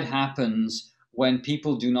 Genocide happens when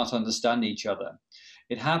people do not understand each other.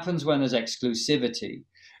 It happens when there's exclusivity.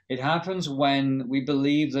 It happens when we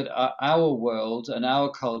believe that our world and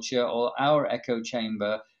our culture or our echo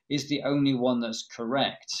chamber is the only one that's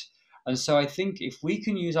correct. And so I think if we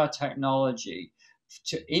can use our technology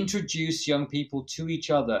to introduce young people to each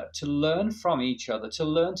other, to learn from each other, to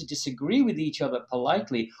learn to disagree with each other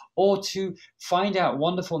politely, or to find out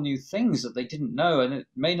wonderful new things that they didn't know. And it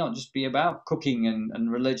may not just be about cooking and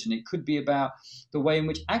religion. It could be about the way in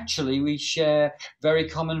which actually we share very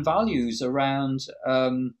common values around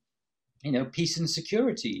peace and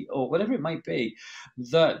security, or whatever it might be,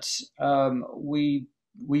 that we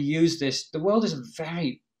use this. The world is a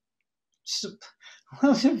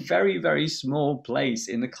very, very small place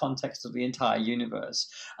in the context of the entire universe.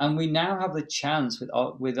 And we now have the chance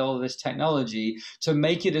with all this technology to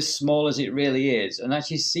make it as small as it really is and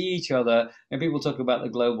actually see each other. And people talk about the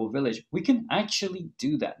global village. We can actually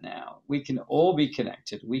do that now. We can all be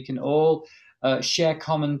connected. We can all share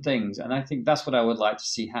common things. And I think that's what I would like to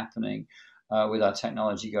see happening with our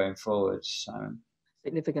technology going forward, Simon.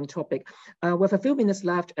 Significant topic. With a few minutes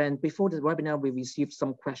left, and before the webinar, we received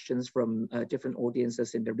some questions from different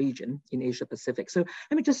audiences in the region, in Asia Pacific. So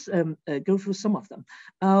let me just go through some of them.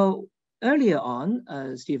 Earlier on,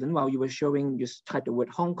 Stephen, while you were showing, you typed the word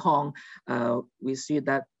Hong Kong, we see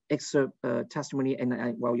that excerpt testimony, and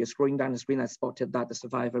while you're scrolling down the screen, I spotted that the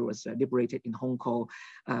survivor was liberated in Hong Kong,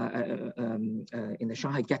 in the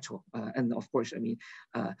Shanghai ghetto. And of course,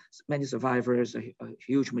 many survivors, a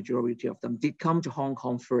huge majority of them did come to Hong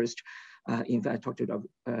Kong first. In fact, I talked to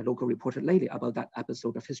a local reporter lately about that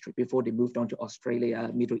episode of history before they moved on to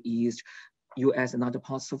Australia, Middle East, US, and other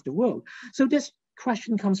parts of the world. So this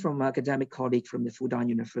question comes from an academic colleague from the Fudan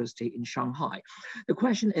University in Shanghai. The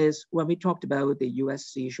question is, when we talked about the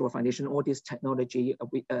USC Shoah Foundation, all this technology,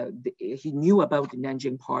 he knew about the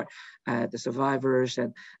Nanjing part, the survivors,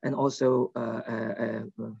 and also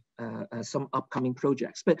some upcoming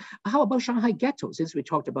projects. But how about Shanghai Ghetto? Since we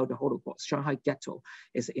talked about the Holocaust, Shanghai Ghetto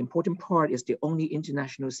is an important part, is the only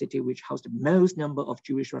international city which housed the most number of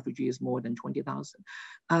Jewish refugees, more than 20,000.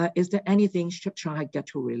 Is there anything Shanghai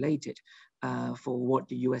Ghetto related for what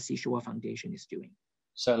the USC Shoah Foundation is doing?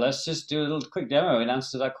 So let's just do a little quick demo in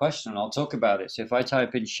answer to that question, and I'll talk about it. So if I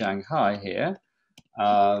type in Shanghai here,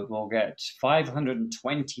 we'll get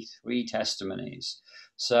 523 testimonies.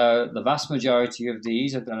 So the vast majority of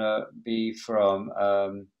these are going to be from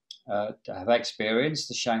have experienced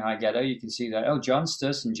the Shanghai Ghetto. You can see that. Oh, John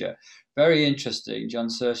Stursinger, very interesting. John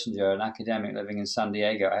Stursinger, an academic living in San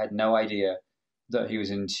Diego. I had no idea that he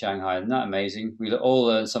was in Shanghai. Isn't that amazing? We all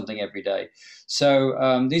learn something every day.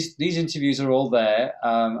 So these interviews are all there,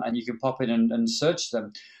 and you can pop in and search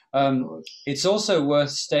them. It's also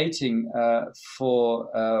worth stating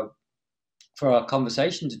for our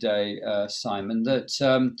conversation today, Simon, that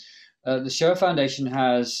the Shoah Foundation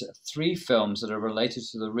has 3 films that are related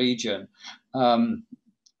to the region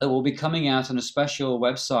that will be coming out on a special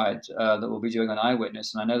website that we'll be doing on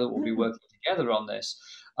Eyewitness, and I know that we'll be working together on this,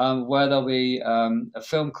 where there'll be a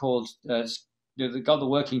film called, they've got the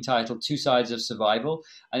working title, Two Sides of Survival,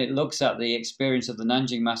 and it looks at the experience of the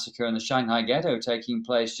Nanjing Massacre and the Shanghai Ghetto taking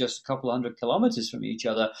place just a couple of 100 kilometers from each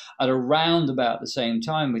other at around about the same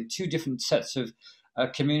time, with 2 different sets of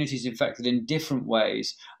communities infected in different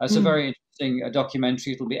ways. It's a very interesting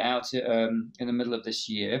documentary. It'll be out in the middle of this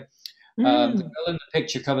year. The girl in the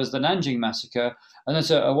picture covers the Nanjing Massacre, and there's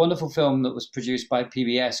a wonderful film that was produced by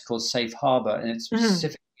PBS called Safe Harbor, and it's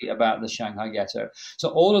specifically about the Shanghai Ghetto. So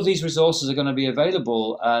all of these resources are going to be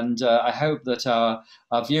available, and I hope that our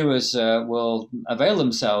viewers will avail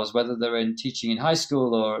themselves, whether they're in teaching in high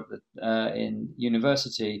school or in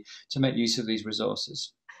university, to make use of these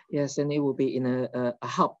resources. Yes, and it will be in a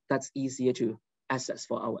hub that's easier to access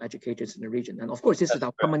for our educators in the region. And of course, this is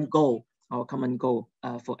our common goal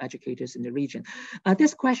for educators in the region.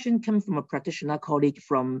 This question comes from a practitioner colleague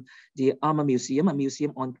from the Armor Museum, a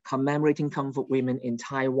museum on commemorating comfort women in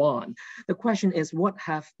Taiwan. The question is, what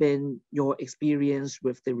have been your experience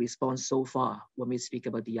with the response so far when we speak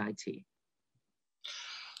about DIT?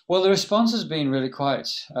 Well, the response has been really quite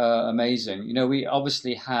amazing. You know, we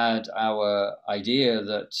obviously had our idea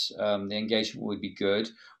that the engagement would be good.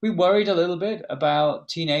 We worried a little bit about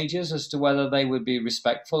teenagers as to whether they would be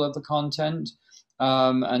respectful of the content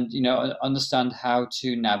and, you know, understand how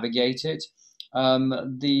to navigate it.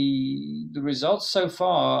 The results so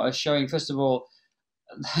far are showing, first of all,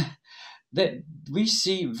 that we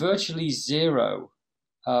see virtually zero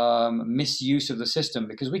misuse of the system,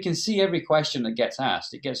 because we can see every question that gets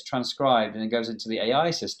asked. It gets transcribed and it goes into the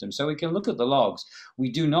AI system, so we can look at the logs.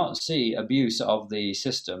 We do not see abuse of the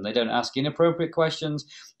system. They don't ask inappropriate questions.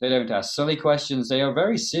 They don't ask silly questions. They are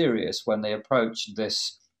very serious when they approach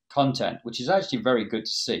this content, which is actually very good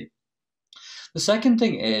to see. The second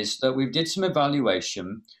thing is that we did some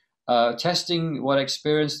evaluation, testing what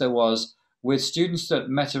experience there was with students that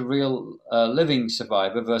met a real living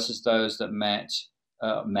survivor versus those that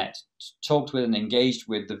talked with and engaged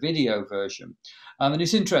with the video version. And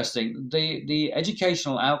it's interesting, the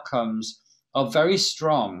educational outcomes are very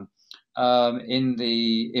strong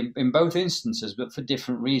in both instances, but for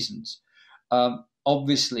different reasons.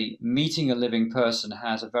 Obviously, meeting a living person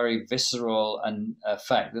has a very visceral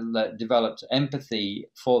effect that developed empathy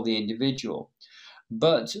for the individual.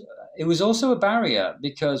 But it was also a barrier,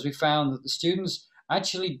 because we found that the students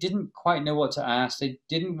actually didn't quite know what to ask. They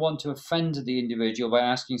didn't want to offend the individual by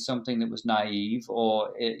asking something that was naive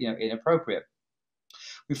or, you know, inappropriate.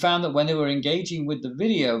 We found that when they were engaging with the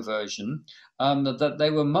video version, that they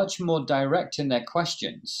were much more direct in their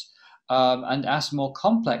questions and asked more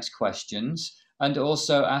complex questions, and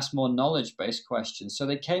also asked more knowledge-based questions. So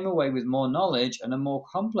they came away with more knowledge and a more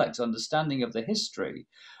complex understanding of the history,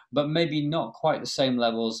 but maybe not quite the same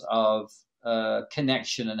levels of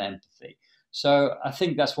connection and empathy. So I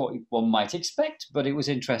think that's what one might expect, but it was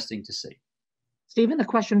interesting to see. Stephen, a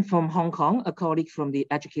question from Hong Kong, a colleague from the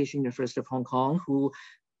Education University of Hong Kong, who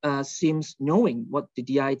seems knowing what the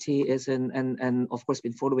DIT is and of course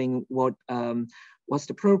been following what's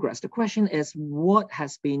the progress. The question is, what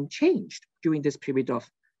has been changed during this period of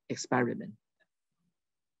experiment?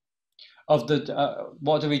 Of the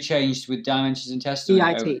what have we changed with dimensions in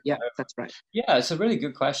testimony? DIT, yeah, that's right. Yeah, it's a really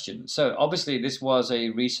good question. So obviously this was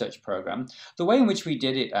a research program. The way in which we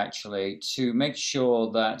did it, actually, to make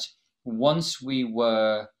sure that once we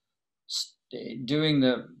were doing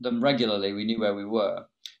them regularly, we knew where we were.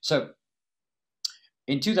 So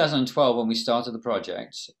in 2012, when we started the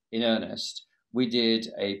project in earnest, we did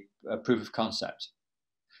a proof of concept.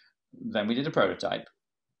 Then we did a prototype,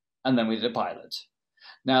 and then we did a pilot.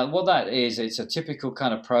 Now, what that is, it's a typical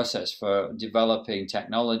kind of process for developing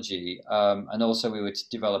technology, and also we were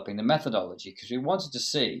developing the methodology, because we wanted to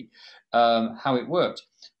see how it worked.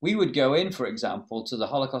 We would go in, for example, to the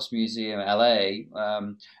Holocaust Museum LA,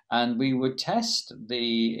 and we would test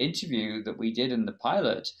the interview that we did in the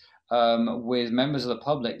pilot with members of the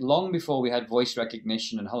public long before we had voice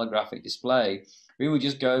recognition and holographic display. We would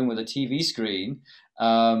just go in with a TV screen,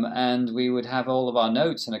 and we would have all of our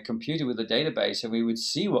notes and a computer with a database, and we would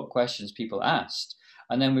see what questions people asked.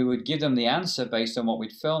 And then we would give them the answer based on what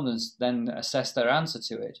we'd filmed and then assess their answer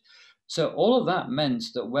to it. So all of that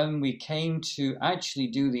meant that when we came to actually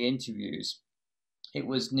do the interviews, it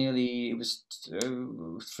was 3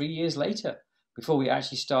 years later before we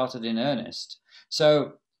actually started in earnest.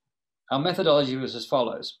 So our methodology was as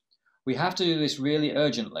follows. We have to do this really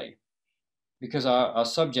urgently, because our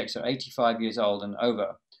subjects are 85 years old and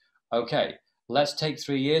over. Okay, let's take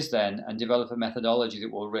 3 years then and develop a methodology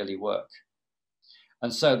that will really work.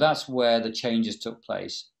 And so that's where the changes took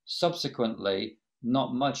place. Subsequently,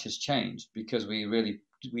 not much has changed, because we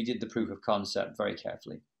did the proof of concept very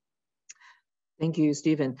carefully. Thank you,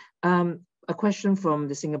 Stephen. A question from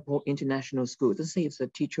the Singapore International School. It doesn't say it's a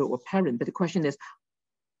teacher or parent, but the question is,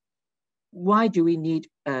 why do we need,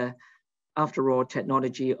 after all,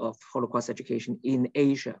 technology of Holocaust education in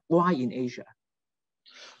Asia? Why in Asia?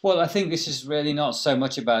 Well, I think this is really not so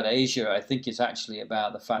much about Asia. I think it's actually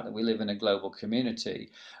about the fact that we live in a global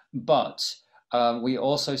community. But we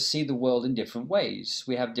also see the world in different ways.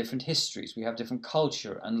 We have different histories, we have different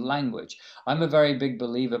culture and language. I'm a very big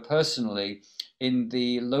believer personally in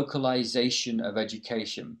the localization of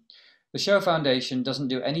education. The Shoah Foundation doesn't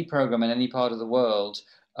do any program in any part of the world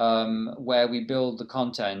where we build the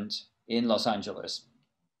content in Los Angeles.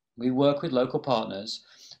 We work with local partners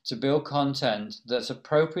to build content that's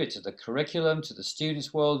appropriate to the curriculum, to the students'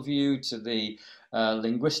 worldview, to the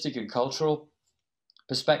linguistic and cultural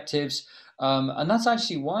perspectives. And that's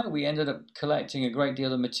actually why we ended up collecting a great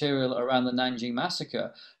deal of material around the Nanjing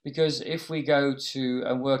massacre, because if we go to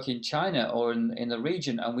and work in China or in the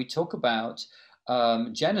region and we talk about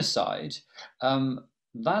genocide,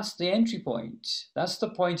 that's the entry point. That's the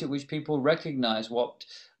point at which people recognize what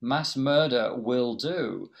mass murder will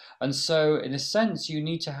do. And so, in a sense, you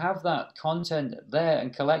need to have that content there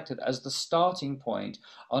and collected as the starting point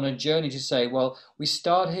on a journey to say, well, we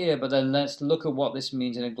start here, but then let's look at what this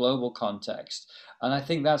means in a global context. And I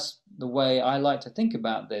think that's the way I like to think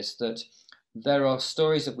about this, that there are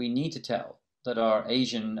stories that we need to tell that are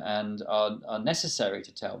Asian and are necessary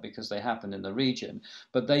to tell because they happen in the region,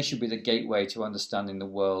 but they should be the gateway to understanding the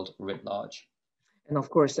world writ large. And of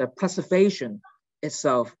course, preservation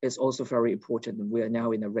itself is also very important. We are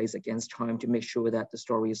now in a race against time to make sure that the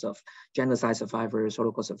stories of genocide survivors,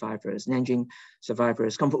 Holocaust survivors, Nanjing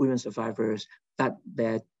survivors, comfort women survivors, that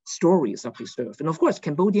their stories are preserved. And of course,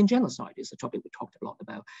 Cambodian genocide is a topic we talked a lot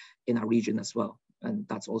about in our region as well. And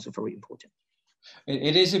that's also very important.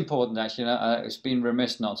 It is important, actually. It's been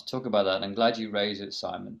remiss not to talk about that. And I'm glad you raised it,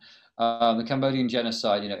 Simon. The Cambodian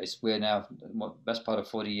genocide, we're now best part of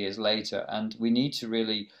 40 years later, and we need to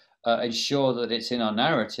really ensure that it's in our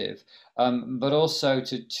narrative, but also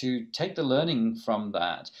to take the learning from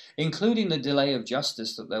that, including the delay of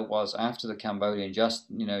justice that there was after the Cambodian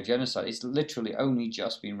genocide. It's literally only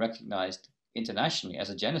just been recognized internationally as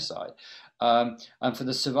a genocide. And for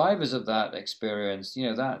the survivors of that experience,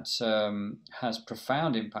 that has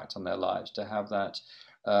profound impact on their lives to have that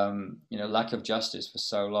lack of justice for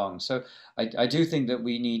so long. So I do think that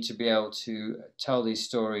we need to be able to tell these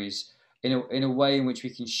stories in a way in which we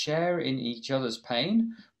can share in each other's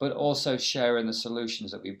pain, but also share in the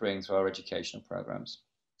solutions that we bring through our educational programs.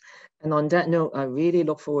 And on that note, I really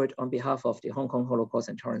look forward on behalf of the Hong Kong Holocaust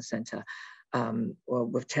and Tolerance Center.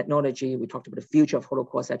 With technology, we talked about the future of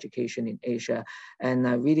Holocaust education in Asia, and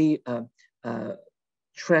I really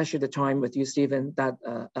treasure the time with you, Stephen, that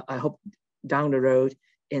I hope down the road,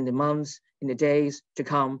 in the months, in the days to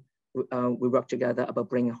come, we work together about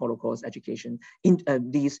bringing Holocaust education in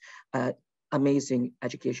these amazing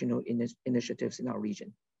educational initiatives in our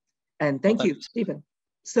region. And thank you, Stephen,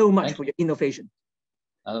 so much for your innovation.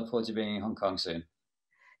 I look forward to being in Hong Kong soon.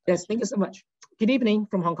 Yes, thank you so much. Good evening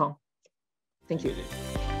from Hong Kong. Thank you.